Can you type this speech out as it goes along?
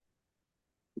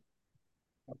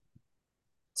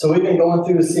So we've been going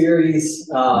through a series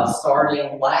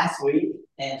starting last week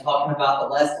and talking about the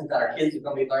lessons that our kids are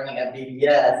going to be learning at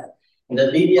VBS. And the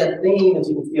VBS theme, as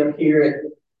you can see up here,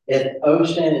 it's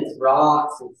ocean, it's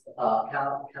rocks, it's kind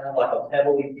of like a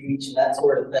pebbly beach and that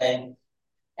sort of thing.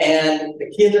 And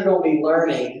the kids are going to be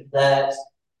learning that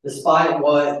despite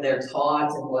what they're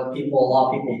taught and what a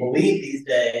lot of people believe these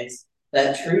days,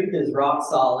 that truth is rock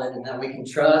solid and that we can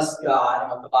trust God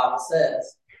and what the Bible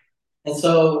says. And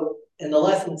so in the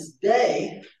lesson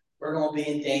today, we're going to be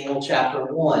in Daniel chapter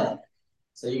 1.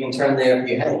 So you can turn there if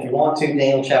you want to,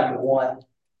 Daniel chapter 1.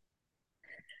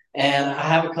 And I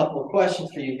have a couple of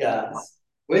questions for you guys.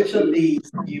 Which of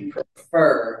these do you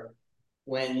prefer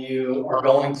when you are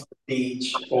going to the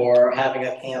beach or having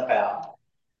a camp out?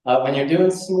 When you're doing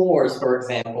s'mores, for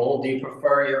example, do you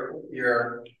prefer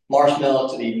your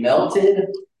marshmallow to be melted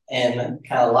and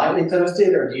kind of lightly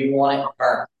toasted, or do you want it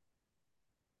burnt?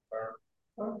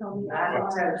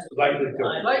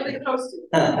 Lightly toasted.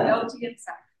 Melty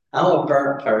inside. I'm a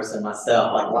burnt person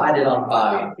myself. Like, light it on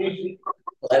fire.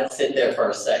 Let it sit there for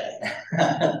a second.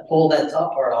 Pull that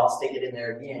top part off, stick it in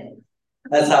there again.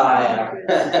 That's how I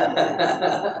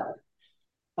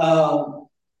am.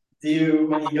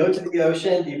 When you go to the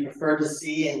ocean, do you prefer to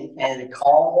see in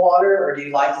calm water, or do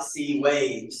you like to see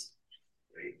waves?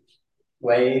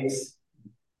 Waves.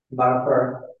 You might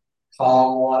prefer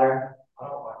calm water.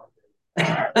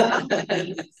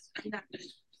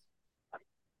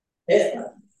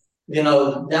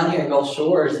 Down here in Gulf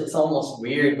Shores, it's almost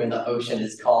weird when the ocean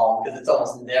is calm because it's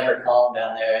almost never calm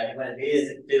down there. And when it is,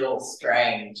 it feels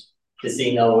strange to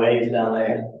see no waves down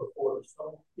there.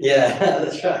 Yeah,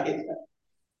 that's right.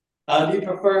 Do you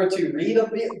prefer to read a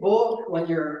book when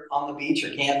you're on the beach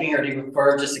or camping, or do you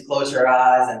prefer just to close your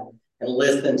eyes and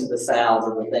listen to the sounds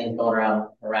of the things going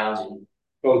around you?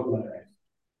 Both my eyes.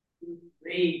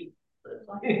 Read.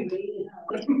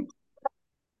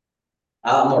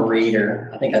 I'm a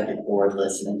reader. I think I'd be bored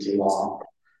listening too long.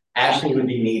 Ashley would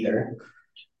be neither.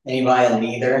 Anybody in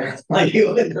neither? Like, you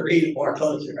wouldn't read or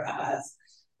close your eyes.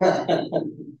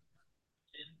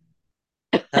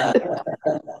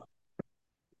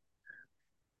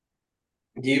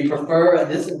 Do you prefer,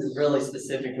 and this is really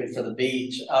specifically for the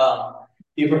beach,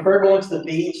 do you prefer going to the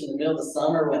beach in the middle of the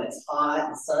summer when it's hot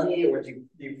and sunny, or do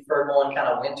you prefer going kind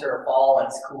of winter or fall when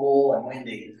it's cool and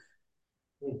windy?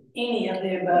 Any of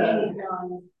the above.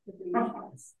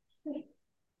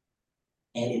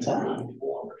 Anytime.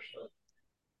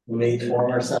 Beach,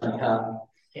 warmer sun, huh?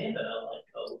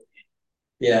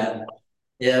 Yeah.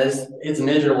 Yeah, it's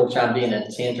miserable trying to be in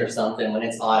a tent or something when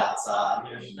it's hot outside.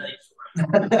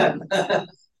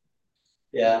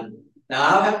 Yeah.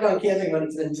 Now, I have gone camping when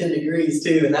it's been 10 degrees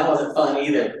too, and that wasn't fun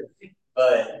either.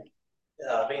 But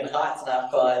being hot's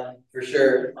not fun for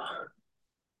sure.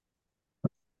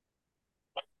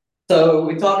 So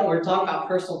we're talking about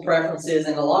personal preferences,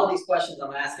 and a lot of these questions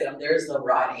I'm asking, there's no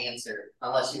right answer,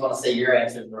 unless you want to say your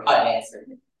answer is the right answer.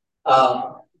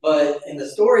 But in the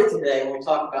story today, when we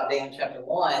talk about Daniel chapter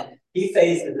 1, he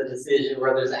faces a decision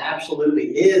where there's absolutely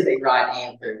is a right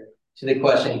answer to the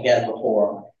question he had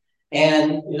before him.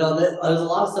 And, there's a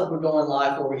lot of stuff we go in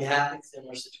life where we have a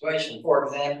similar situation. For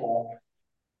example,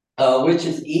 which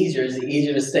is easier? Is it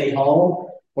easier to stay home,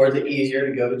 or is it easier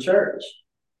to go to church?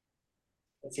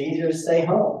 It's easier to stay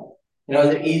home.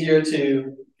 Is it easier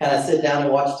to kind of sit down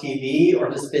and watch TV, or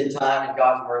to spend time in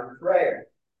God's word and prayer?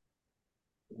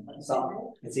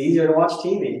 So it's easier to watch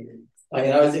TV.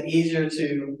 Is it easier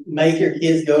to make your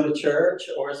kids go to church,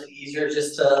 or is it easier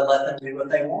just to let them do what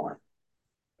they want?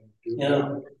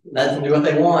 Let them do what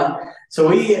they want. So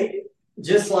we,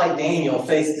 just like Daniel,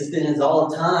 face decisions all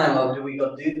the time of, do we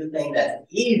go do the thing that's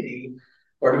easy,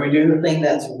 or do we do the thing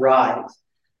that's right?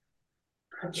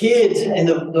 Kids, and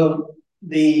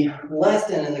the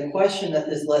lesson and the question that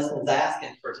this lesson is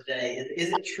asking for today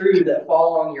is it true that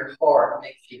following your heart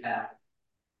makes you happy?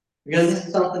 Because this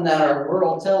is something that our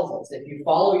world tells us. If you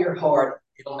follow your heart,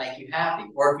 it'll make you happy.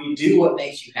 Or if you do what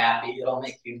makes you happy, it'll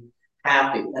make you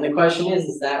happy. And the question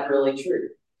is that really true?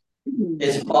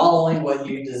 Is following what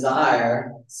you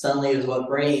desire suddenly is what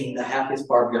brings the happiest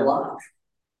part of your life?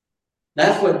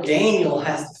 That's what Daniel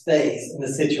has to face in the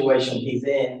situation he's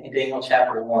in Daniel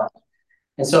chapter 1.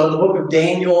 And so the book of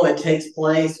Daniel, it takes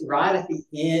place right at the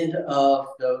end of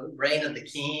the reign of the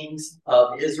kings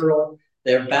of Israel.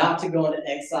 They're about to go into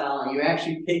exile, and you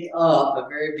actually pick up the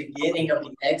very beginning of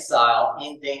the exile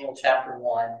in Daniel chapter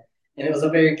 1. And it was a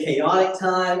very chaotic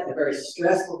time, a very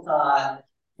stressful time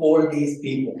for these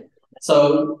people.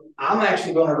 So I'm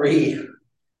actually going to read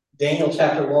Daniel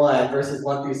chapter 1, verses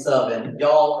 1 through 7.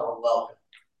 Y'all are welcome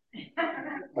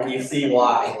when you see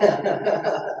why.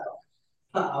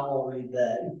 I won't read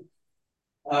that.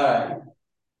 All right.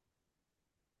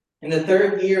 In the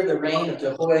 3rd year of the reign of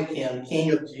Jehoiakim,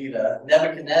 king of Judah,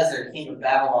 Nebuchadnezzar, king of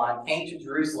Babylon, came to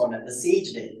Jerusalem and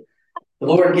besieged it. The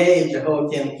Lord gave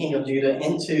Jehoiakim, king of Judah,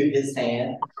 into his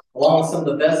hand, along with some of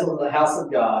the vessels of the house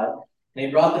of God. And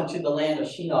he brought them to the land of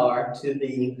Shinar, to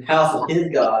the house of his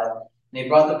God. And he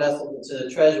brought the vessels to the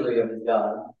treasury of his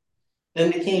God.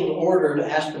 Then the king ordered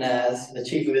Ashpenaz, the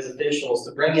chief of his officials,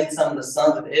 to bring in some of the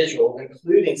sons of Israel,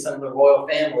 including some of the royal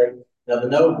family of the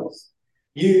nobles.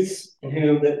 Youths in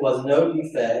whom there was no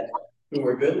defect, who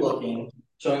were good looking,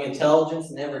 showing intelligence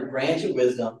in every branch of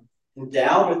wisdom,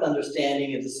 endowed with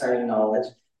understanding and discerning knowledge,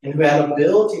 and who had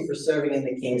ability for serving in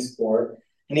the king's court.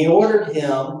 And he ordered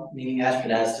him, meaning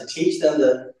Ashpenaz, to teach them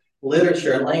the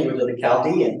literature and language of the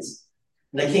Chaldeans.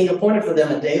 And the king appointed for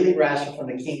them a daily ration from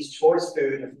the king's choice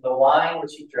food and from the wine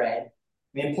which he drank.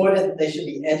 And he appointed that they should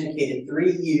be educated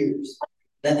 3 years.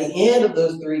 And at the end of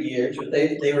those 3 years,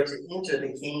 they were to enter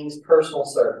the king's personal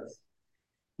service.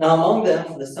 Now among them,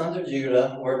 from the sons of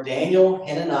Judah, were Daniel,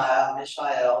 Hananiah,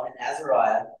 Mishael, and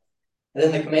Azariah. And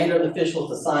then the commander of the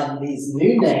officials assigned these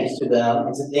new names to them.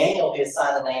 And to Daniel, he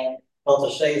assigned the name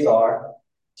Belteshazzar,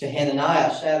 to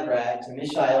Hananiah, Shadrach, to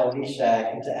Mishael,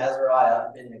 Meshach, and to Azariah,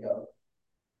 Abednego.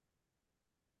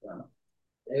 So,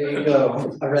 there you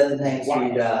go. I read the names for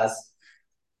you guys.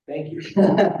 Thank you.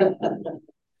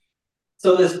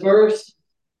 So this first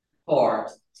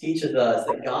part teaches us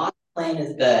that God's plan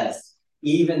is best,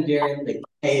 even during the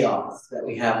chaos that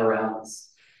we have around us.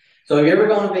 So have you ever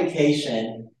gone on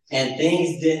vacation and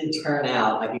things didn't turn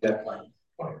out like you had planned?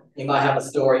 You might have a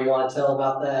story you want to tell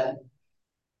about that.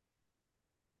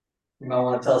 You might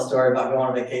want to tell a story about going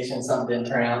on vacation and something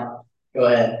didn't turn out. Go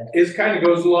ahead. It kind of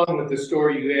goes along with the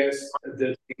story you asked,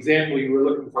 the example you were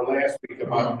looking for last week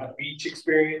about a beach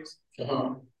experience.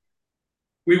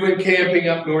 We went camping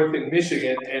up north in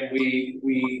Michigan, and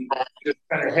we just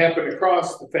kind of happened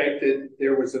across the fact that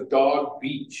there was a dog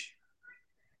beach.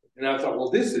 And I thought, well,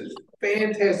 this is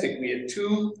fantastic. We had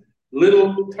 2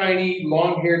 little tiny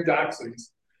long-haired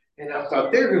dachshunds, and I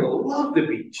thought they're going to love the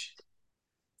beach.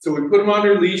 So we put them on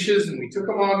their leashes, and we took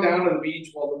them on down to the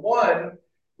beach. Well, the one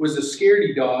was a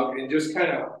scaredy dog and just kind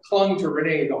of clung to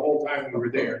Renee the whole time we were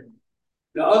there.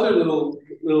 The other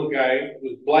little guy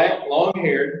was black,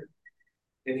 long-haired,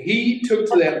 and he took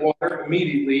to that water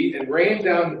immediately and ran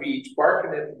down the beach,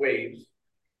 barking at the waves.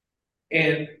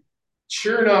 And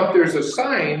sure enough, there's a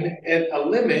sign at a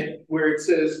limit where it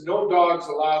says, no dogs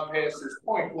allowed past this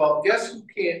point. Well, guess who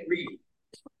can't read?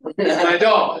 My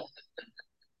dog.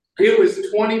 It was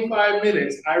 25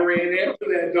 minutes. I ran after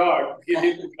that dog. He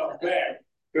didn't come back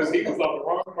because he was on the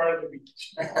wrong part of the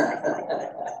beach.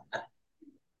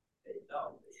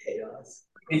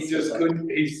 He just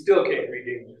couldn't, he still can't read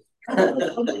English. How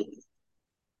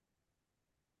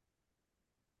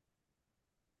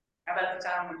about the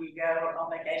time when you go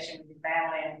on vacation with your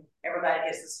family and everybody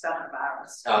gets the stomach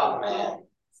virus? Oh, man.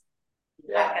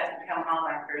 Yeah. I got to come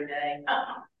home after a day.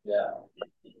 Yeah.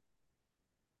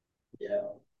 Yeah.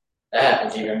 That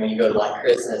happens even when you go to like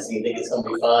Christmas and you think it's going to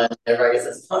be fun. Everybody gets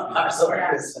a stomach virus over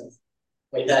Christmas.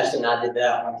 We actually and I did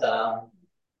that one time.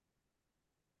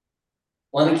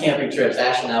 One of the camping trips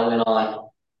Ashley and I went on,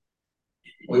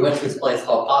 we went to this place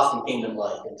called Possum Kingdom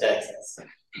Lake in Texas.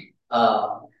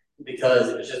 Because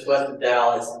it was just west of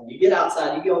Dallas. And you get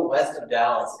outside, you go west of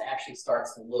Dallas, it actually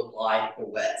starts to look like the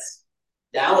West.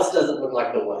 Dallas doesn't look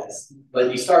like the West,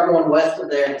 but you start going west of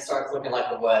there and it starts looking like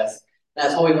the West.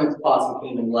 That's why we went to Possum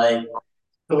Kingdom Lake.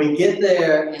 So we get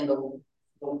there and the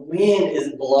wind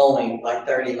is blowing like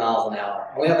 30 miles an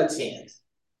hour. We have a tent.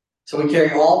 So we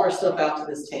carry all of our stuff out to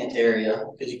this tent area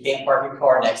because you can't park your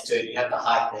car next to it. You have to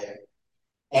hike there.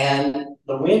 And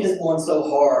the wind is blowing so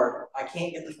hard, I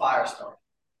can't get the fire started.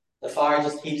 The fire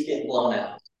just keeps getting blown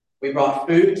out. We brought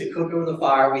food to cook over the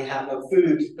fire. We have no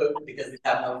food to cook because we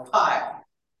have no fire.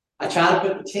 I try to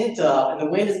put the tent up, and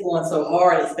the wind is blowing so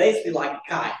hard, it's basically like a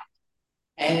kite.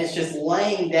 And it's just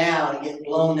laying down and getting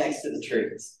blown next to the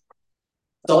trees.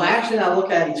 So Ashley and I look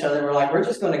at each other, and we're like, we're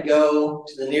just going to go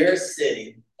to the nearest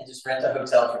city and just rent a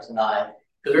hotel for tonight.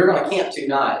 Because we were going to camp 2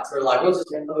 nights. We're like, we'll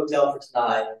just rent the hotel for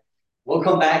tonight. We'll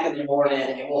come back in the morning,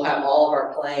 and we'll have all of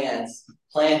our plans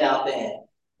planned out then.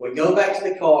 We go back to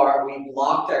the car. We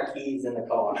locked our keys in the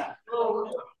car.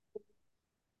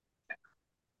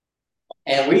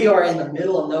 And we are in the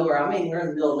middle of nowhere. I mean, we're in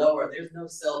the middle of nowhere. There's no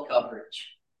cell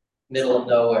coverage. Middle of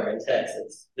nowhere in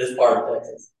Texas, this part of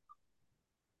Texas.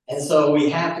 And so we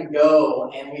have to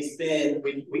go and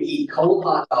we eat cold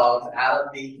hot dogs out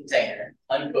of the container,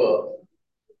 uncooked.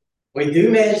 We do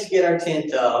manage to get our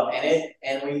tent up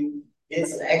and we get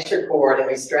some extra cord and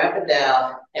we strap it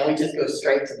down and we just go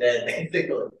straight to bed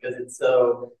basically because it's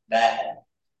so bad.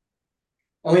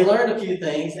 And we learned a few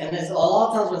things, and it's a lot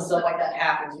of times when stuff like that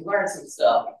happens, you learn some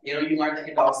stuff. You know, you learn that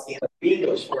your dog can't speak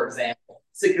English, for example.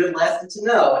 It's a good lesson to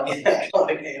know when you have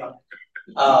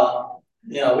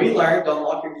you know, we learned don't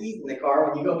lock your keys in the car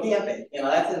when you go camping. You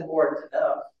know, that's important to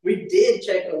know. We did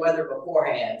check the weather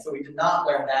beforehand, so we did not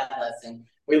learn that lesson.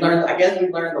 We learned, I guess we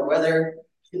learned the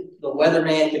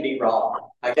weatherman can be wrong.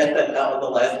 I guess that was the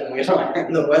lesson we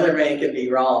learned. The weatherman can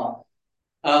be wrong.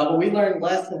 But we learn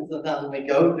lessons sometimes when we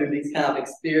go through these kind of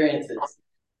experiences.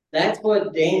 That's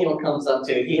what Daniel comes up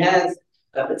to. He has,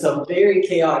 it's a very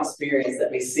chaotic experience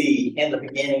that we see in the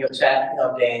beginning of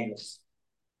Daniel.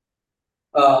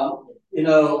 You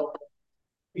know,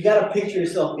 you got to picture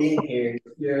yourself being here.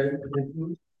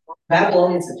 The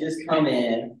Babylonians have just come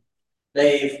in.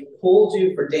 They've pulled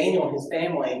you for Daniel and his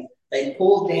family. They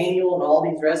pulled Daniel and all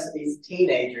these rest of these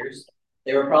teenagers.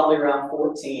 They were probably around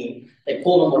 14. They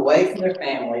pulled them away from their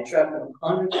family, trucked them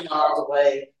hundreds of miles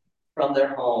away from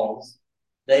their homes.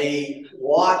 They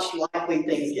watched likely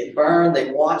things get burned.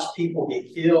 They watched people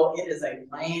get killed. It is a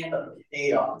land of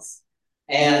chaos.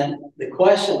 And the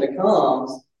question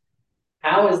becomes,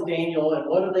 how is Daniel and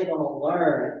what are they going to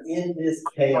learn in this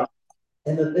chaos?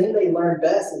 And the thing they learn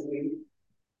best as we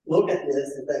look at this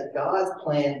is that God's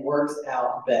plan works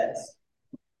out best.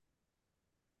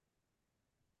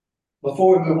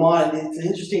 Before we move on, it's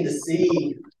interesting to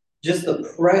see just the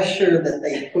pressure that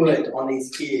they put on these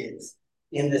kids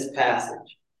in this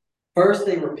passage. First,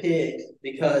 they were picked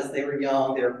because they were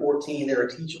young, they were 14, they were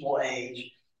a teachable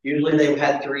age. Usually they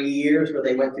had 3 years where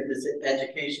they went through this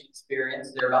education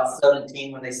experience. They're about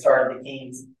 17 when they started the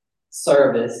king's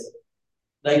service.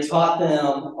 They taught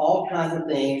them all kinds of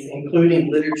things,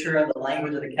 including literature and the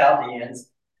language of the Chaldeans.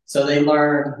 So they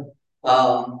learned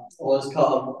what was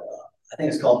called, I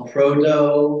think it's called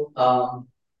Proto.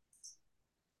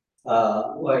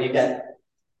 Well, you got,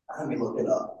 let me look it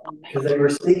up. Because they were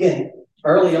speaking,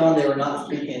 early on, they were not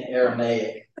speaking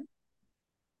Aramaic.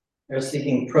 They were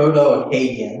speaking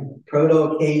Proto-Akkadian.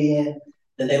 Proto-Akkadian,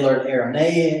 then they learned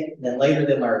Aramaic, then later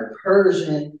they learned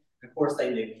Persian. Of course,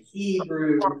 they knew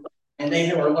Hebrew. And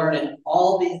they were learning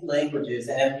all these languages.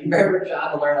 And if you've ever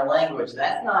tried to learn a language,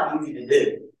 that's not easy to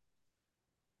do.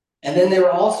 And then they were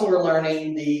also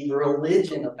learning the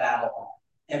religion of Babylon.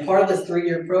 And part of this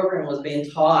 3-year program was being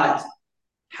taught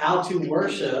how to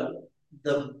worship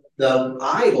the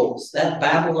idols that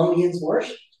Babylonians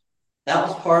worshiped. That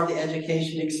was part of the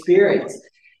education experience.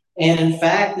 And in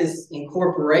fact, this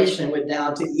incorporation went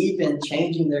down to even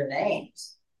changing their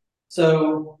names.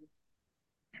 So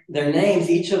their names,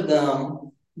 each of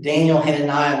them, Daniel,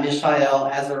 Hananiah, Mishael,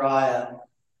 Azariah,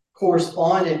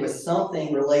 corresponded with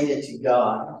something related to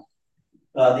God.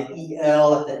 The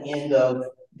EL at the end of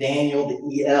Daniel,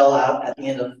 the EL out at the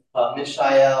end of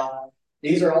Mishael.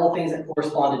 These are all things that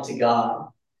corresponded to God.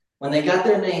 When they got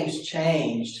their names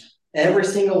changed, every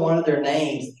single one of their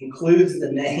names includes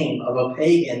the name of a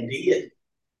pagan deity.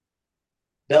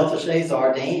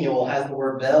 Belteshazzar, Daniel, has the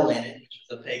word Bel in it, which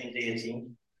is a pagan deity.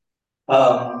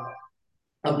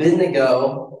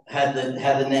 Abednego had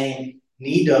the name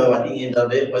Nido at the end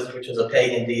of it, which was a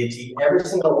pagan deity. Every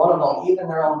single one of them, even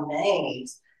their own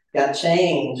names, got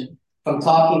changed from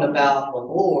talking about the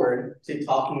Lord to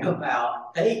talking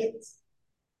about pagans.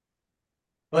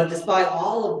 But despite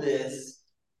all of this,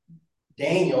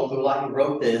 Daniel, who likely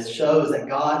wrote this, shows that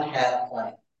God had a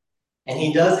plan. And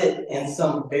he does it in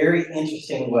some very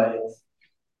interesting ways.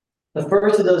 The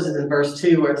first of those is in verse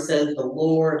 2, where it says, the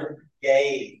Lord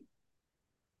gave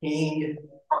King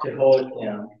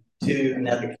Jehoiakim to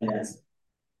Nebuchadnezzar.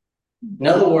 In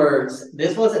other words,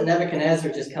 this wasn't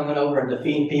Nebuchadnezzar just coming over and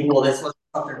defeating people. This wasn't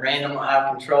something random or out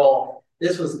of control.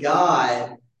 This was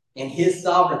God in his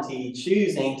sovereignty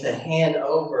choosing to hand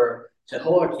over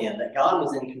Jehoiakim, that God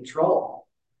was in control.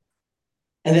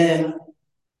 And then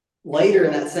later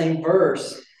in that same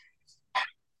verse,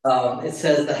 it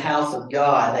says the house of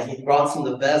God, that he brought some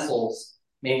of the vessels,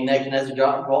 meaning Nebuchadnezzar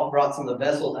brought some of the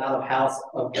vessels out of the house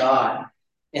of God.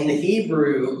 In the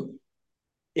Hebrew,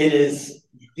 it is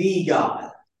the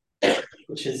God,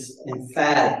 which is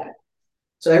emphatic.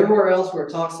 So everywhere else where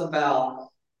it talks about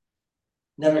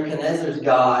Nebuchadnezzar's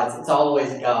gods, it's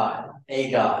always God,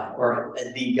 a God, or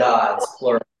the gods,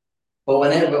 plural. But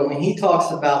when he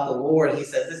talks about the Lord, he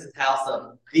says this is the house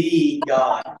of the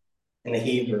God in the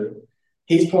Hebrew.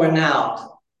 He's pointing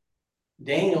out,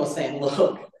 Daniel is saying,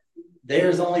 look,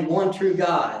 there's only one true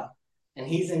God, and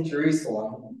he's in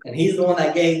Jerusalem, and he's the one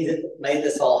that made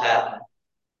this all happen.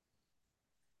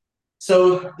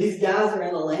 So these guys are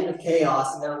in a land of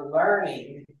chaos, and they're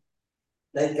learning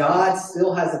that God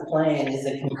still has a plan, is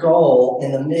in control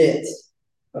in the midst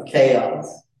of chaos.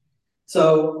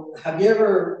 So, have you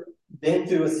ever been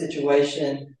through a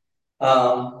situation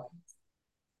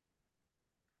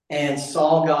and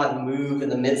saw God move in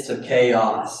the midst of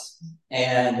chaos?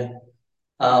 And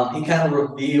he kind of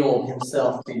revealed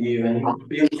himself to you, and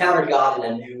you encountered God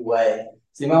in a new way.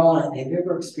 So, you might want to, have you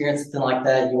ever experienced something like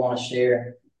that you want to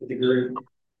share with the group?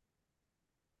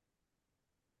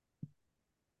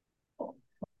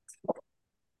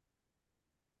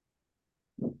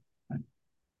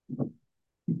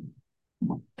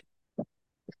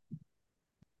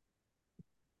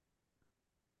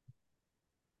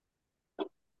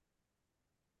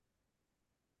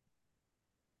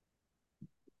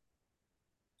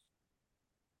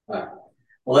 All right.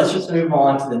 Well, let's just move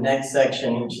on to the next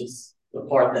section, which is the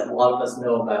part that a lot of us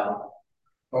know about,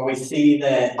 where we see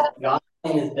that God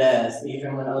is his best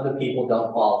even when other people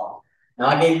don't follow. Now,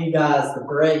 I gave you guys the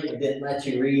break and didn't let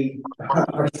you read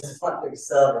verses 1 through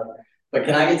 7, but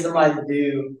can I get somebody to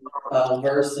do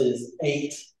verses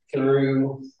 8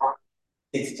 through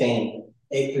 16?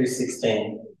 8 through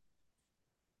 16.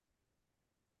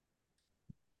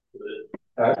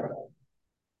 All right.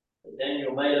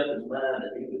 Daniel made up his mind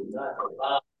that he would not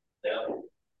allow himself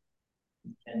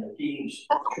and the king's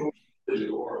choice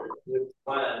to or with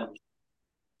wine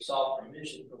sought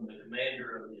permission from the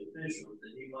commander of the officials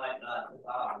that he might not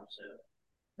defile himself.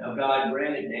 Now God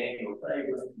granted Daniel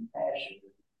favor and compassion in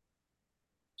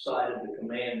the sight of the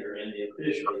commander and the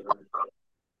officials.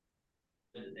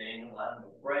 Said to Daniel, I'm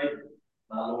afraid,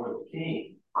 my lord the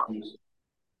king, he's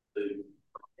food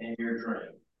and your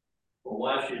drink. For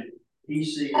why should he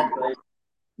see your face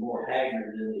more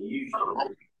haggard than the usual?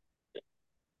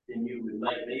 Then you would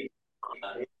make me.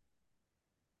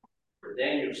 For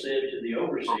Daniel said to the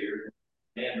overseer,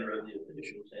 commander of the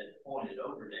officials, had appointed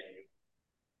over Daniel,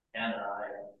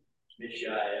 Hananiah,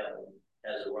 Mishael,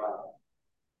 and Azariah.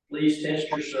 Please test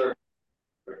your servant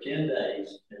for 10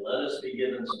 days, and let us be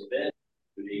given some bed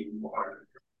food to eat and water.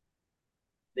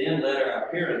 Then let our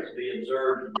appearance be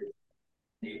observed in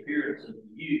the appearance of the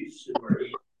youths who are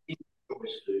eating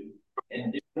choice food,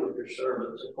 and deal with your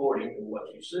servants according to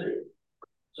what you see.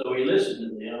 So he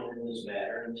listened to them in this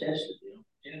matter and tested them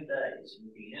 10 days. And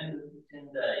at the end of the 10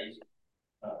 days,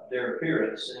 their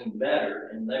appearance seemed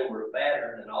better, and they were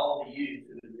fatter than all the youth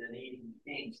who had been eating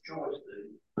the king's choice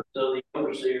food. So the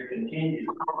overseer continued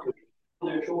to eat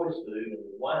their choice food, and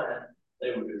the wine they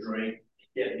were to drink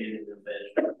kept giving them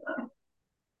vegetables.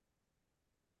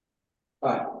 All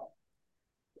right.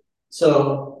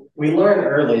 So we learned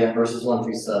earlier in verses 1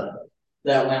 through 7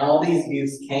 that when all these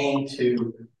youths came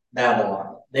to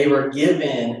Babylon, they were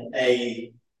given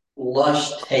a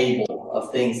lush table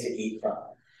of things to eat from.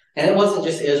 And it wasn't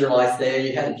just Israelites there.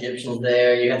 You had Egyptians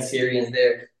there. You had Syrians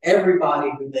there.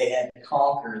 Everybody who they had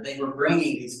conquered, they were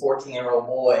bringing these 14-year-old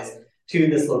boys to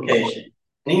this location.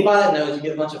 And anybody that knows, you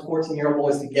get a bunch of 14-year-old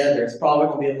boys together, it's probably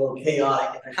going to be a little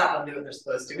chaotic, and they're not going to do what they're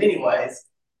supposed to anyways.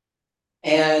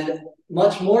 And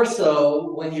much more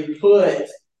so when you put,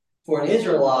 for an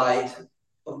Israelite,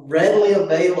 readily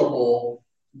available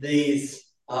these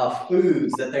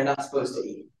foods that they're not supposed to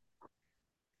eat.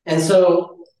 And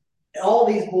so all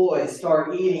these boys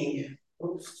start eating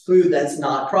food that's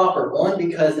not proper. One,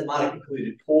 because it might have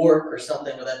included pork or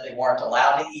something that they weren't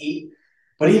allowed to eat.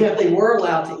 But even if they were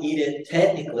allowed to eat it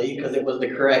technically, because it was the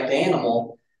correct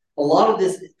animal, a lot of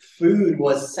this food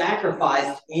was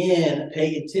sacrificed in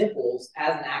pagan temples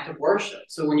as an act of worship.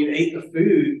 So when you ate the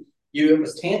food, it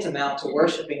was tantamount to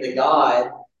worshiping the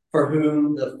God for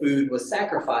whom the food was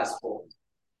sacrificed for.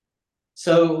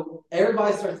 So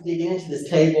everybody starts digging into this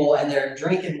table, and they're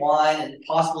drinking wine and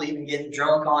possibly even getting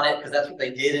drunk on it, because that's what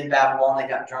they did in Babylon. They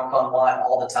got drunk on wine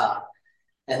all the time.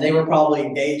 And they were probably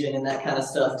engaging in that kind of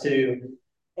stuff too.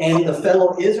 And the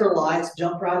fellow Israelites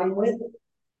jumped right in with it.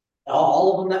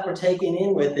 All of them that were taken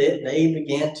in with it, they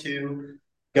began to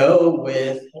go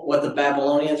with what the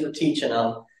Babylonians were teaching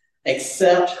them,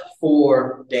 except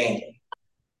for Daniel.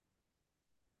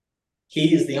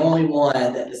 He is the only one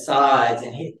that decides,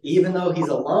 and even though he's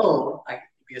alone,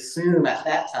 we assume at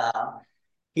that time,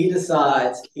 he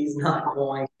decides he's not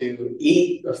going to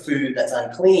eat the food that's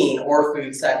unclean or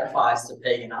food sacrificed to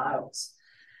pagan idols.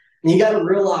 And you got to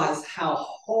realize how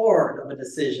hard of a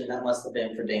decision that must have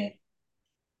been for Daniel.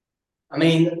 I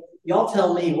mean, y'all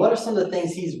tell me, what are some of the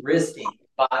things he's risking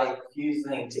by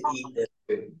refusing to eat this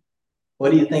food?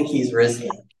 What do you think he's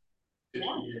risking?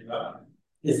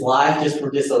 His life just for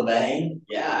disobeying?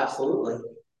 Yeah, absolutely.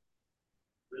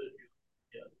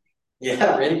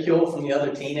 Yeah, ridicule from the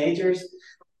other teenagers.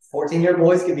 14-year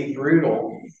boys can be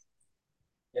brutal.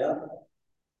 Yeah.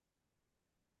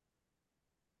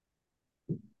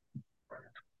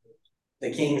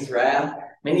 the king's wrath. I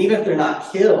mean, even if they're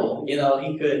not killed, you know,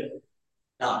 he could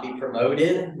not be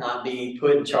promoted, not be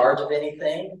put in charge of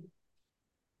anything.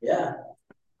 Yeah.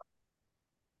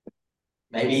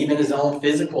 Maybe even his own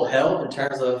physical health in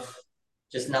terms of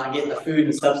just not getting the food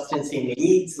and substance he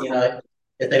needs. You know,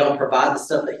 if they don't provide the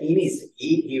stuff that he needs to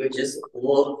eat, he would just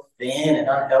look thin and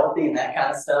unhealthy and that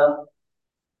kind of stuff.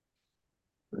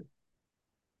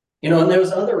 You know, and there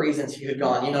was other reasons he could have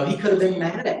gone. You know, he could have been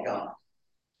mad at God.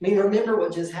 I mean, remember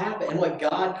what just happened and what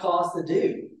God caused to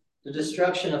do. The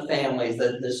destruction of families,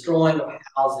 the destroying of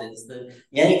houses, the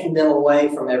yanking them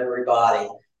away from everybody.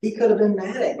 He could have been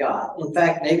mad at God. In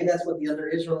fact, maybe that's what the other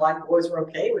Israelite boys were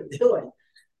okay with doing.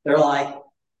 They're like,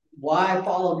 why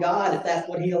follow God if that's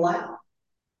what he allowed?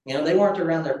 You know, they weren't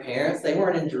around their parents. They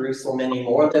weren't in Jerusalem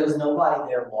anymore. There was nobody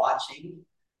there watching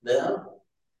them.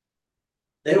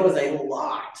 There was a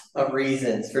lot of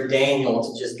reasons for Daniel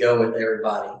to just go with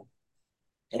everybody.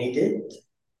 And he didn't.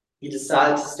 He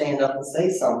decided to stand up and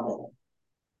say something.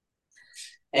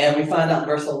 And we find out in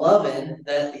verse 11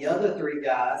 that the other three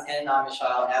guys, Hananiah,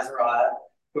 Mishael, and Azariah,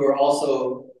 who are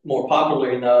also more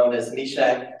popularly known as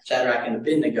Meshach, Shadrach, and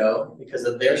Abednego, because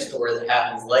of their story that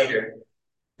happens later,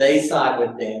 they side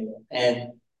with Daniel.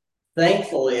 And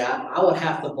thankfully, I would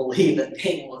have to believe that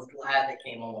Daniel was glad they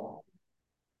came along.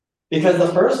 Because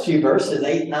the first few verses,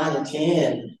 8, 9, and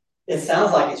 10, it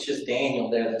sounds like it's just Daniel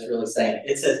there that's really saying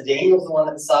it. It says Daniel's the one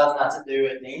that decides not to do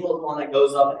it. Daniel's the one that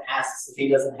goes up and asks if he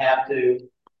doesn't have to.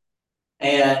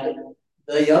 And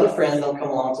the other friends don't come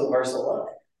along until verse 11.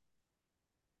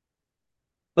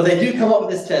 But they do come up with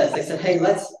this test. They said, hey,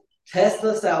 let's test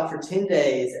this out for 10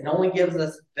 days and only gives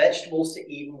us vegetables to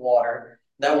eat and water.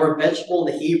 That word vegetable,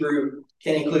 the Hebrew,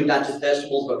 can include not just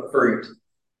vegetables, but fruit.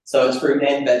 So it's fruit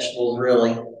and vegetables,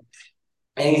 really.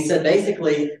 And he said,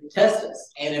 basically, test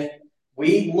us. And if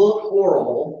we look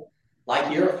horrible,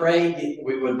 like you're afraid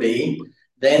we would be,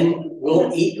 then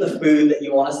we'll eat the food that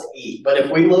you want us to eat. But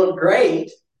if we look great,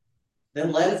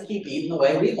 then let us keep eating the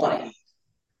way we want to eat.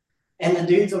 And the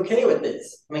dude's okay with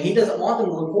this. I mean, he doesn't want them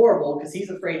to look horrible because he's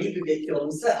afraid he could get killed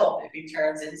himself if he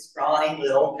turns in scrawny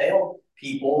little pale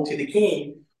people to the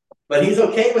king. But he's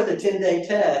okay with the 10-day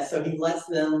test, so he lets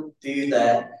them do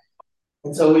that.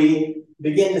 And so we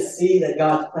begin to see that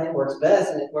God's plan works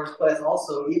best, and it works best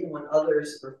also even when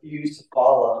others refuse to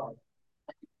follow.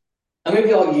 How many of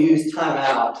y'all use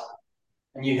timeout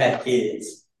when you had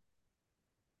kids?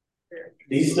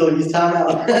 Do you still use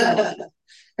timeout?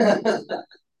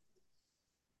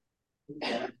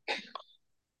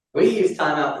 We use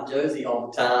timeout with Josie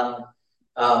all the time.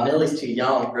 Millie's too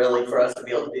young, really, for us to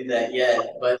be able to do that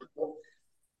yet. But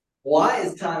why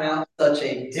is timeout such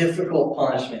a difficult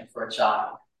punishment for a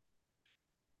child?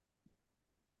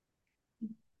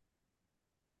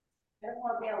 They don't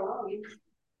want to be alone.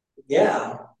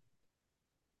 Yeah,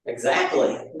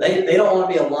 exactly. They don't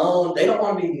want to be alone. They don't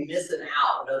want to be missing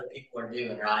out what other people are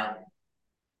doing, right?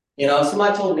 You know, if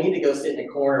somebody told me to go sit in a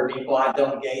corner and be quiet,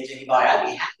 don't engage anybody, I'd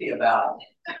be happy about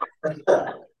it.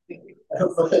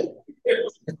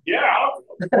 Yeah.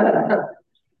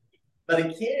 But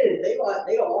a kid, they don't want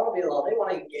to be alone. They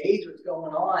want to engage what's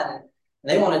going on, and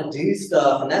they want to do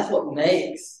stuff, and that's what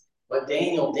makes what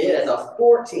Daniel did as a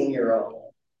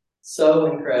 14-year-old so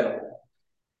incredible.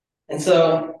 And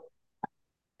so,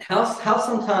 how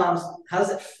does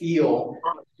it feel?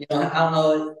 You know, I don't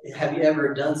know. Have you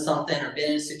ever done something or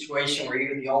been in a situation where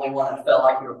you're the only one that felt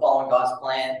like you were following God's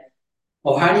plan?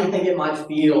 Well, how do you think it might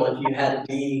feel if you had to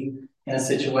be in a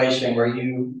situation where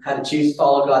you had to choose to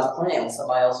follow God's plan when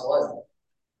somebody else wasn't?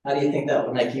 How do you think that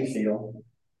would make you feel?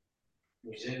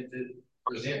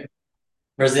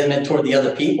 Resentment toward the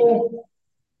other people?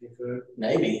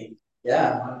 Maybe.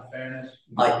 Yeah. Unfairness.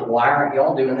 Like, why aren't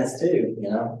y'all doing this too? You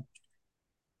know?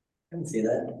 I can see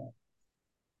that.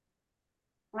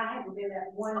 I had to do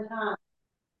that one time.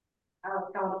 I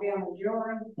was called to be on the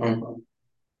jury, Mm-hmm.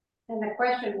 and the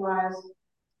question was,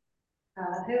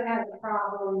 who has a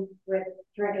problem with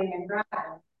drinking and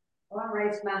driving? Well, I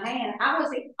raised my hand. I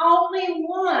was the only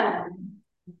one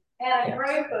at a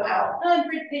group of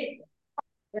 100 people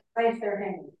that raised their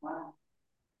hands. Wow.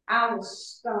 I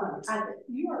was stunned. I said,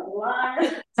 you are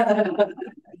lying.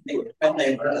 Yeah,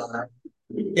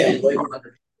 believe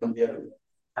 100 people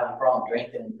have a problem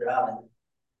drinking and driving.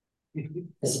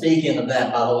 And speaking of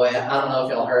that, by the way, I don't know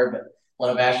if y'all heard, but one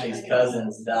of Ashley's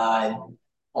cousins died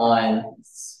on,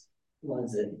 what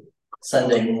is it,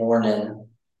 Sunday morning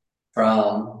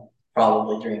from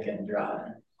probably drinking and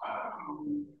driving.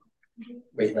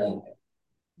 What do you think?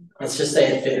 Let's just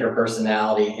say it fit her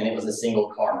personality and it was a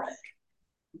single car wreck.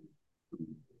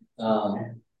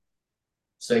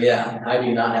 So yeah, I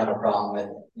do not have a problem with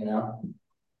it, you know.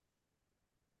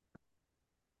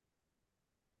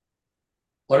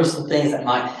 what are some things that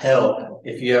might help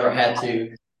if you ever had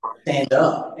to stand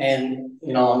up? And,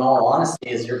 in all honesty,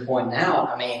 as you're pointing out,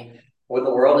 I mean, where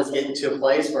the world is getting to a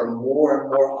place where more and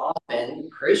more often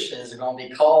Christians are going to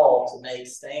be called to make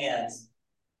stands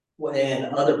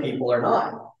when other people are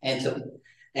not. And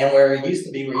where it used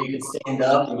to be where you could stand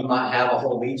up and you might have a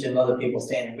whole legion of other people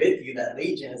standing with you, that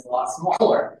legion is a lot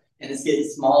smaller. And it's getting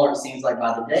smaller, it seems like,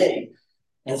 by the day.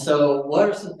 And so what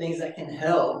are some things that can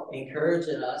help encourage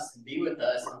us and be with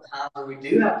us in times where we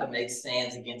do have to make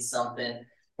stands against something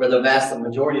where the vast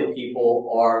majority of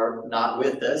people are not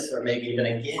with us or maybe even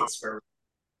against?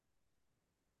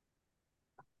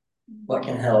 What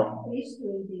can help?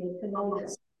 Basically, the Canadian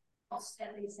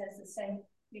at least has the same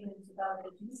feelings about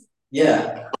it.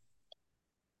 Yeah.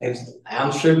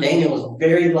 I'm sure Daniel was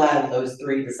very glad when those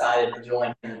three decided to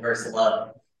join him in verse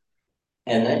 11.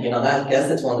 And then, I guess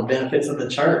that's one of the benefits of the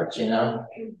church,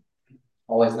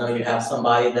 Always know you have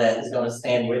somebody that is going to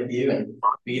stand with you and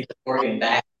be working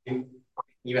back you,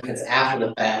 even if it's after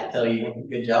the fact, tell you,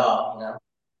 good job,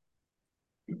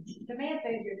 The main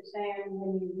thing you're saying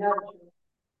when you know.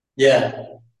 Yeah.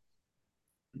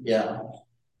 Yeah.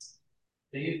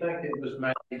 Do you think it was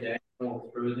maybe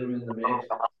Daniel threw them in the mix?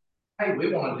 Hey,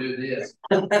 we want to do this.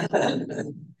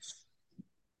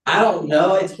 I don't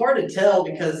know. It's hard to tell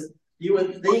because you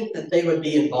would think that they would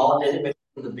be involved in it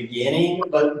from the beginning,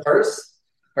 but verse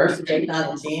 8, 9,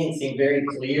 and 10 seemed very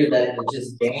clear that it was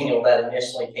just Daniel that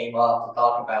initially came up to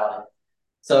talk about it.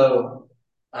 So,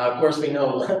 of course, we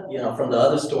know, from the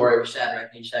other story with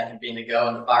Shadrach, Meshach, and Abednego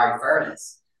in the fiery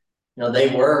furnace,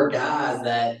 they were guys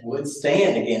that would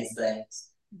stand against things.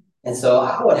 And so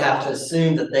I would have to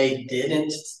assume that they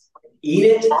didn't eat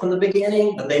it from the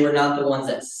beginning, but they were not the ones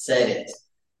that said it.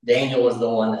 Daniel was the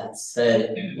one that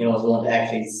said it, was the one to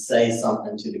actually say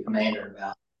something to the commander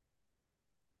about it.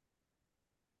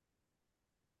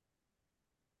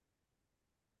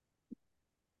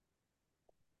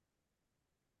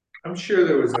 I'm sure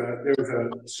there was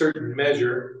a certain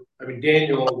measure. I mean,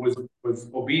 Daniel was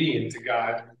obedient to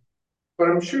God, but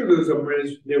I'm sure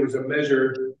there was a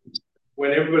measure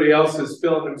when everybody else is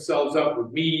filling themselves up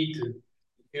with meat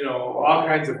and all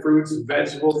kinds of fruits and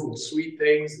vegetables and sweet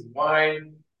things and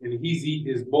wine, and he's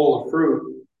eating his bowl of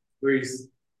fruit, where he's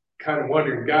kind of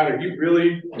wondering, God, are you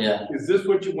really? Yeah. Is this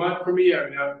what you want from me? I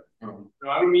mean, I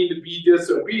don't mean to be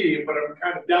disobedient, but I'm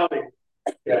kind of doubting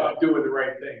about doing the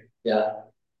right thing. Yeah.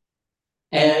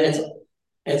 And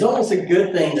it's almost a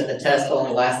good thing that the test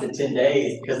only lasted 10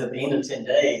 days, because at the end of 10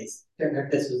 days, I don't know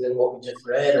if this was in what we just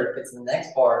read or if it's in the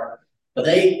next part, but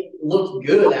they looked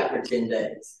good after 10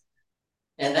 days.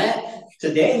 And that,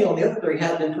 to Daniel and the other three,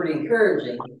 had been pretty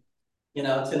encouraging,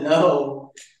 to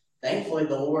know, thankfully,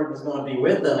 the Lord was going to be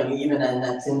with them. And even in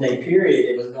that 10-day period,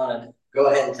 it was going to go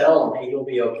ahead and tell them, hey, you'll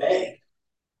be okay.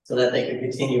 So that they could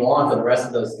continue on for the rest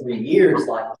of those 3 years,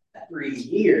 like that, 3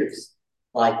 years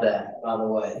like that, by the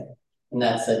way, in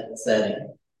that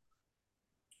setting.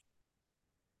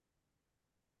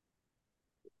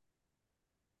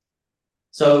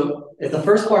 So if the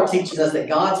first part teaches us that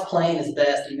God's plan is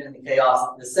best even in the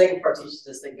chaos, the second part teaches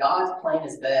us that God's plan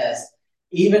is best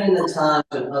even in the times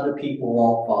when other people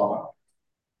won't follow.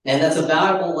 And that's a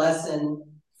valuable lesson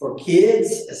for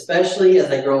kids, especially as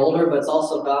they grow older, but it's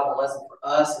also a valuable lesson for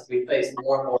us as we face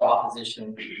more and more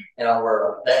opposition in our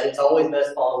world. That it's always best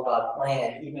to follow God's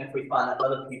plan, even if we find that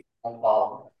other people won't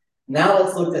follow. Now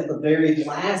let's look at the very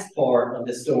last part of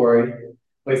the story.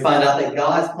 We find out that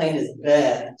God's plan is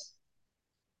best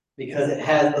because it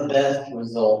has the best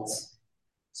results.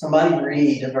 Somebody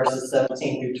read in verses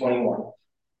 17 through 21.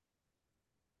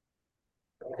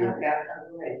 Okay.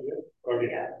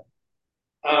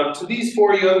 To these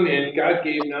 4 young men, God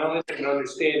gave knowledge and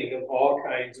understanding of all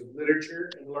kinds of literature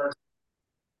and learning.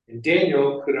 And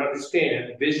Daniel could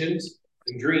understand visions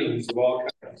and dreams of all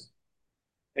kinds.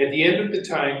 At the end of the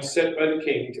time set by the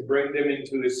king to bring them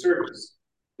into his service,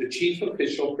 the chief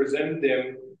official presented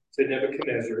them to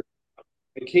Nebuchadnezzar.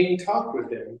 The king talked with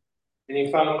them, and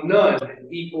he found none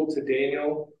equal to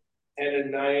Daniel,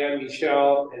 Hananiah,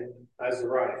 Mishael, and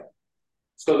Azariah.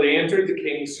 So they entered the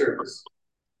king's service.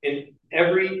 In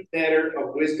every matter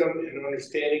of wisdom and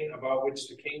understanding about which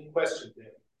the king questioned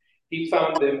them, he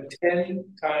found them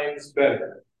 10 times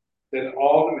better than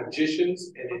all the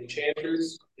magicians and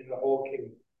enchanters in the whole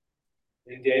kingdom.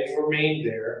 And Daniel remained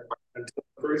there until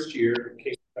the first year of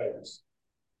King Cyrus.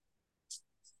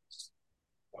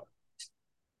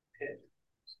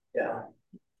 Yeah.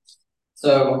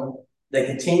 So they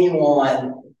continue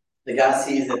on. The guy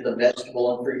sees that the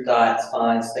vegetable and fruit diet's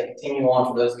fine, so they continue on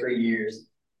for those 3 years.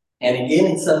 And again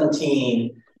in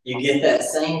 17, you get that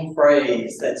same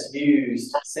phrase that's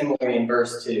used similarly in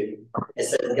verse 2. It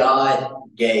says, God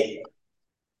gave.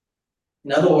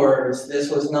 In other words,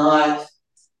 this was not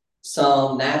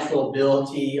some natural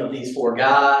ability of these 4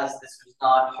 guys. This was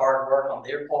not hard work on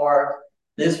their part.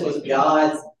 This was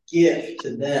God's gift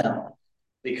to them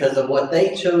because of what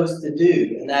they chose to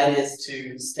do, and that is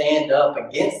to stand up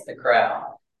against the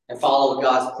crowd and follow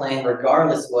God's plan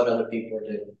regardless of what other people are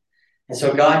doing. And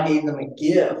so God gave them a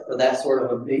gift for that sort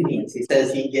of obedience. He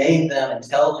says he gave them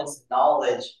intelligence and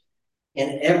knowledge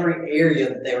in every area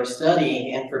that they were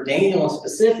studying. And for Daniel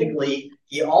specifically,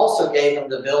 he also gave them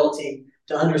the ability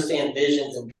to understand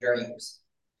visions and dreams,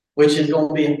 which is going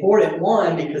to be important,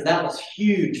 one, because that was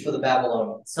huge for the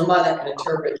Babylonians. Somebody that could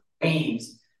interpret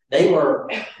dreams, they were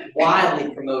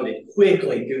widely promoted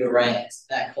quickly through the ranks,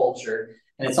 that culture.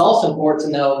 And it's also important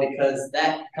to know because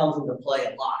that comes into play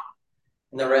a lot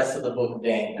in the rest of the book of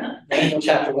Daniel. Daniel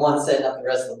chapter 1 setting up the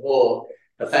rest of the book.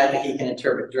 The fact that he can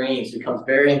interpret dreams becomes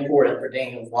very important for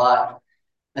Daniel's life.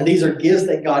 And these are gifts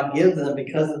that God gives them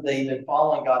because they've been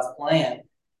following God's plan.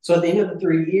 So at the end of the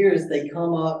 3 years, they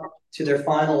come up to their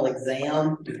final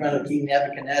exam in front of King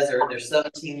Nebuchadnezzar. They're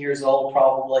 17 years old,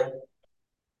 probably.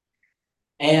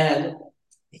 And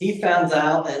he finds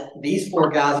out that these 4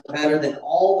 guys are better than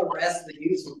all the rest of the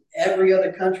youths from every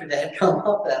other country that had come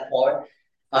up that far.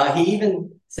 He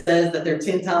even says that they're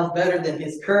 10 times better than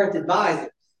his current advisors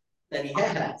that he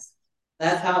has.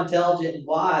 That's how intelligent and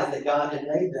wise that God had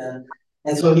made them.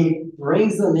 And so he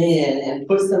brings them in and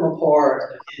puts them a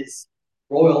part of his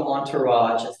royal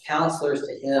entourage as counselors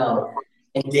to him.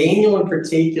 And Daniel in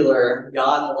particular,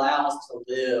 God allows to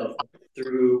live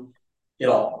through it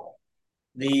all.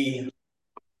 The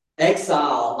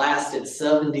exile lasted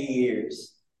 70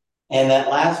 years. And that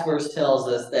last verse tells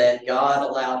us that God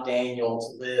allowed Daniel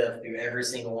to live through every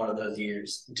single one of those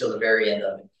years until the very end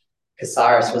of it. Because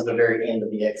Cyrus was the very end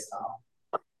of the exile.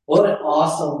 What an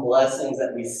awesome blessings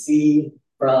that we see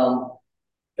from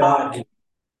God.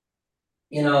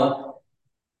 You know,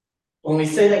 when we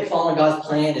say that following God's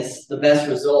plan is the best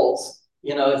results,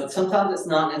 you know, sometimes it's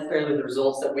not necessarily the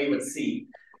results that we would see.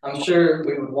 I'm sure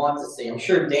we would want to see. I'm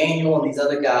sure Daniel and these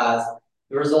other guys,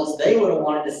 the results they would have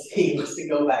wanted to see was to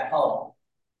go back home,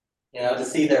 you know, to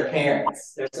see their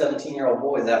parents, their 17-year-old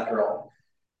boys after all,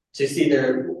 to see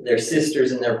their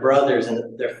sisters and their brothers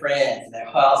and their friends and their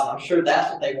houses. I'm sure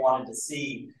that's what they wanted to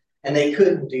see, and they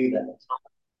couldn't do that.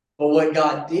 But what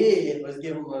God did was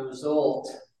give them a result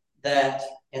that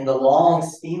in the long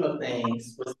scheme of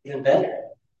things was even better,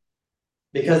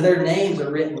 because their names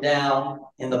are written down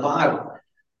in the Bible.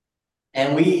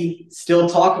 And we still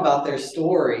talk about their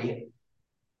story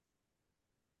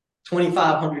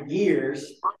 2,500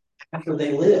 years after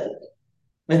they lived.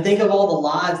 I mean, think of all the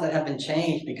lives that have been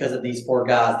changed because of these 4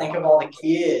 guys. Think of all the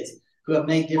kids who have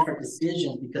made different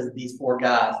decisions because of these 4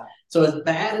 guys. So as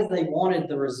bad as they wanted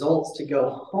the results to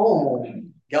go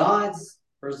home, God's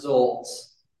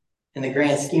results in the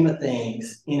grand scheme of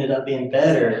things ended up being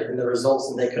better than the results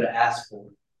that they could have asked for.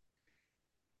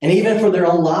 And even for their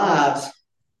own lives,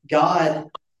 God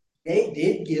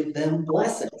did give them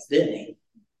blessings, didn't he?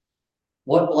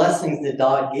 What blessings did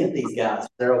God give these guys for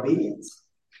their obedience?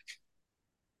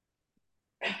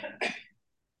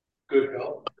 Good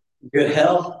health. Good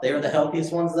health. They were the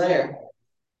healthiest ones there.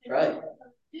 Right.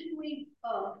 Didn't we,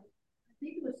 I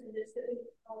think it was in this,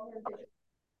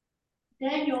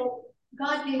 Daniel,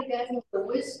 God gave Daniel the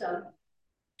wisdom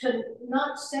to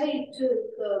not say to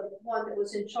the one that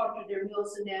was in charge of their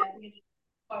meals and that,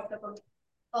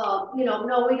 you know,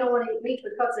 no, we don't want to eat meat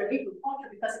because they're Hebrew culture,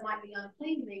 because it might be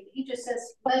unclean meat. He just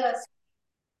says, let us,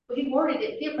 but he worded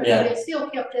it differently. Yeah. It still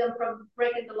kept them from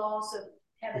breaking the laws of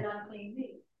having unclean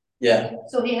meat. Yeah.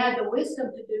 So he had the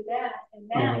wisdom to do that, and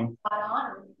that God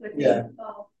honored with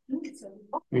doing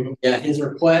so. Yeah, his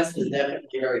request is definitely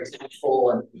very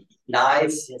tactful and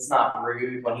nice. It's not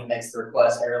rude when he makes the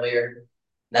request earlier.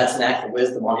 That's an act of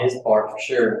wisdom on his part for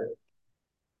sure.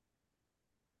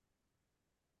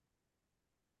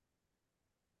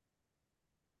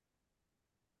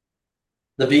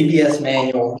 The VBS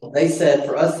manual, they said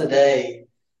for us today,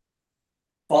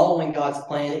 following God's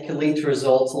plan, it could lead to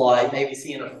results like maybe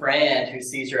seeing a friend who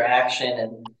sees your action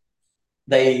and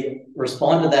they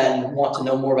respond to that and want to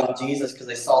know more about Jesus because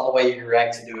they saw the way you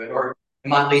react to do it. Or it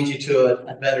might lead you to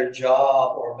a better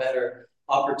job or a better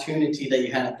opportunity that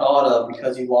you hadn't thought of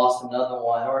because you lost another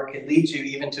one. Or it could lead you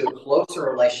even to a closer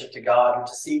relationship to God, or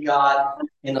to see God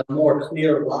in a more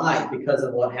clear light because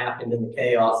of what happened in the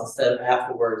chaos instead of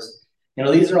afterwards. You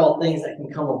know, these are all things that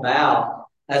can come about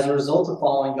as a result of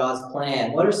following God's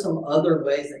plan. What are some other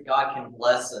ways that God can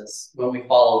bless us when we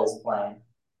follow his plan?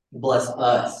 bless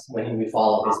us when we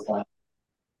follow his plan.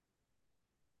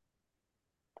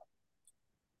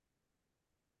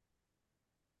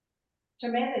 To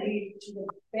me, the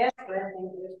best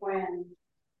blessing is when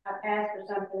I ask for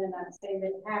something and I say that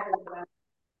it happens, but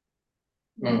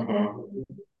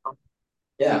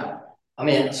Yeah. I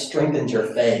mean, it strengthens your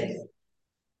faith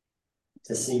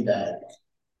to see that.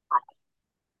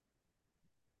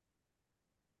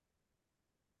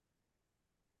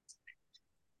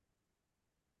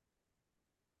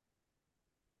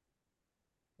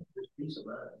 There's peace of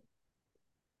mind.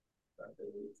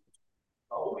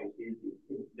 Always easy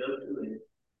to go to it,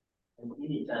 and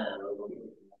anytime over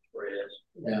express.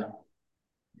 Yeah.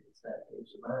 It's that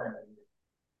peace of mind.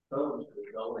 Those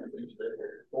are always things that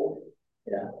are important.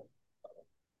 Yeah.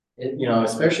 You know,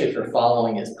 especially if you're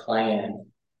following his plan,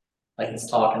 like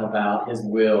it's talking about his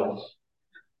will.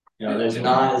 You know, there's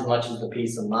not as much as the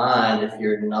peace of mind if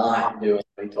you're not doing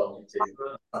what he told you to.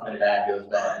 Something bad goes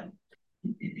bad.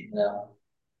 You know.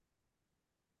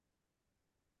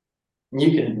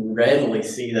 You can readily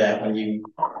see that when you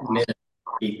meet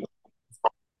people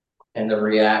and the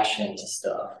reaction to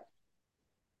stuff.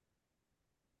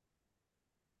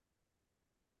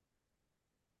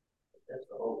 That's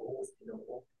the whole point. You don't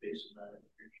want peace of mind if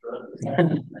you're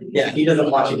struggling. Yeah, he doesn't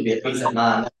want you to be at peace of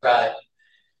mind. That's right.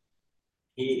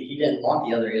 He didn't want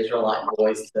the other Israelite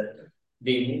boys to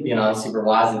be, you know, super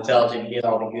wise, intelligent, get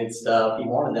all the good stuff. He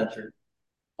wanted them to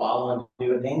follow and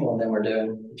do what Daniel and them were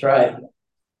doing. That's right.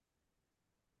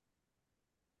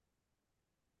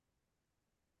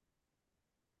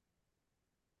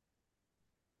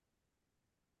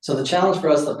 So the challenge for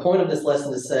us, the point of this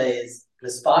lesson to say is,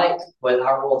 despite what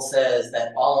our world says,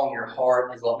 that following your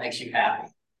heart is what makes you happy,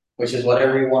 which is what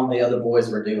every one of the other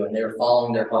boys were doing. They were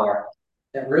following their heart.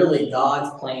 That really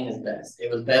God's plan is best.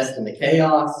 It was best in the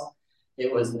chaos.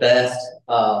 It was best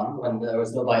when there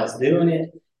was nobody else doing it,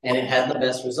 and it had the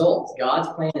best results. God's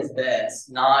plan is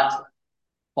best, not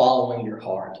following your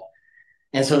heart.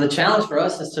 And so the challenge for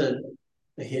us is to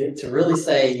really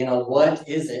say, you know, what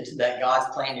is it that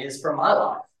God's plan is for my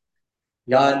life?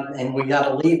 God, and we got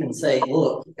to leave and say,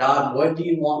 look, God, what do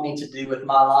you want me to do with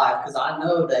my life? Because I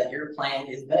know that your plan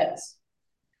is best.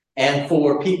 And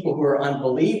for people who are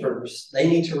unbelievers, they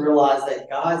need to realize that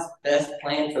God's best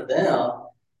plan for them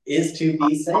is to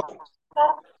be saved.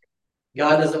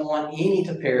 God doesn't want any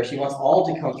to perish. He wants all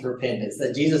to come to repentance,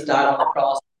 that Jesus died on the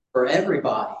cross for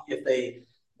everybody if they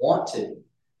want to.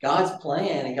 God's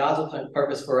plan and God's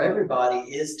purpose for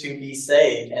everybody is to be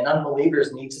saved, and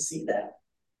unbelievers need to see that.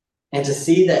 And to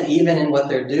see that even in what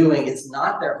they're doing, it's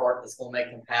not their heart that's going to make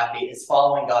them happy. It's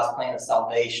following God's plan of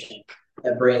salvation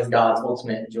that brings God's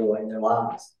ultimate joy in their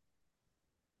lives.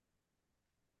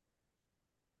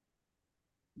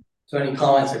 So any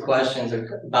comments or questions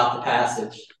about the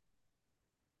passage?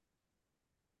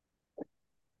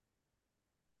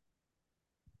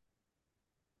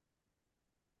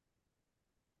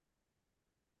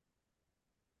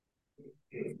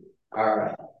 All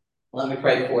right. Let me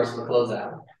pray for us to close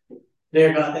out.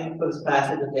 Dear God, thank you for this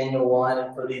passage of Daniel 1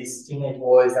 and for these teenage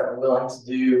boys that were willing to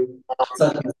do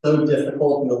something so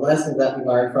difficult and the lessons that we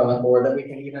learned from it, Lord, that we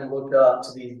can even look up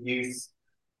to these youths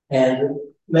and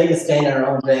make a stand in our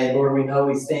own day. Lord, we know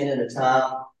we stand in a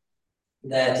time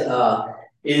that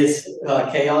is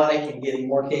chaotic and getting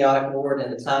more chaotic, Lord,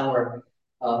 in a time where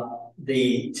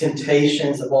the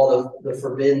temptations of all the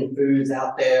forbidden foods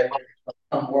out there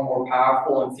become more and more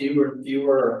powerful, and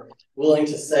fewer are willing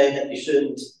to say that you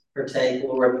shouldn't partake,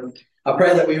 Lord. I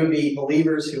pray that we would be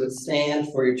believers who would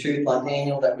stand for your truth like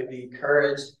Daniel, that would be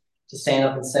encouraged to stand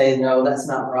up and say, no, that's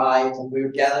not right. And we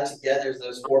would gather together as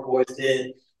those 4 boys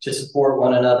did to support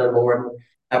one another, Lord.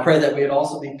 I pray that we would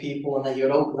also be people and that you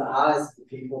would open the eyes of the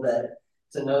people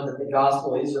to know that the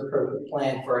gospel is your perfect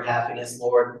plan for our happiness,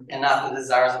 Lord, and not the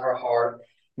desires of our heart.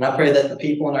 And I pray that the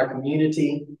people in our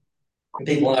community, the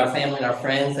people in our family and our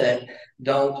friends that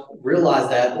don't realize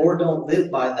that or don't live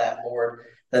by that, Lord,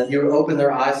 that you would open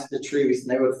their eyes to the truth and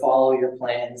they would follow your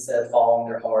plan instead of following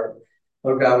their heart.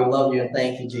 Lord God, we love you and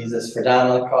thank you, Jesus, for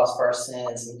dying on the cross for our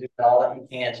sins and doing all that you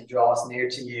can to draw us near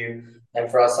to you,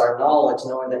 and for us our knowledge,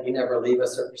 knowing that you never leave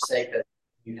us or forsake us.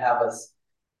 You have us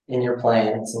in your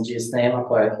plans. In Jesus' name I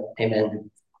pray. Amen.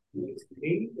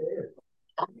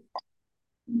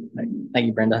 Thank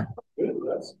you, Brenda.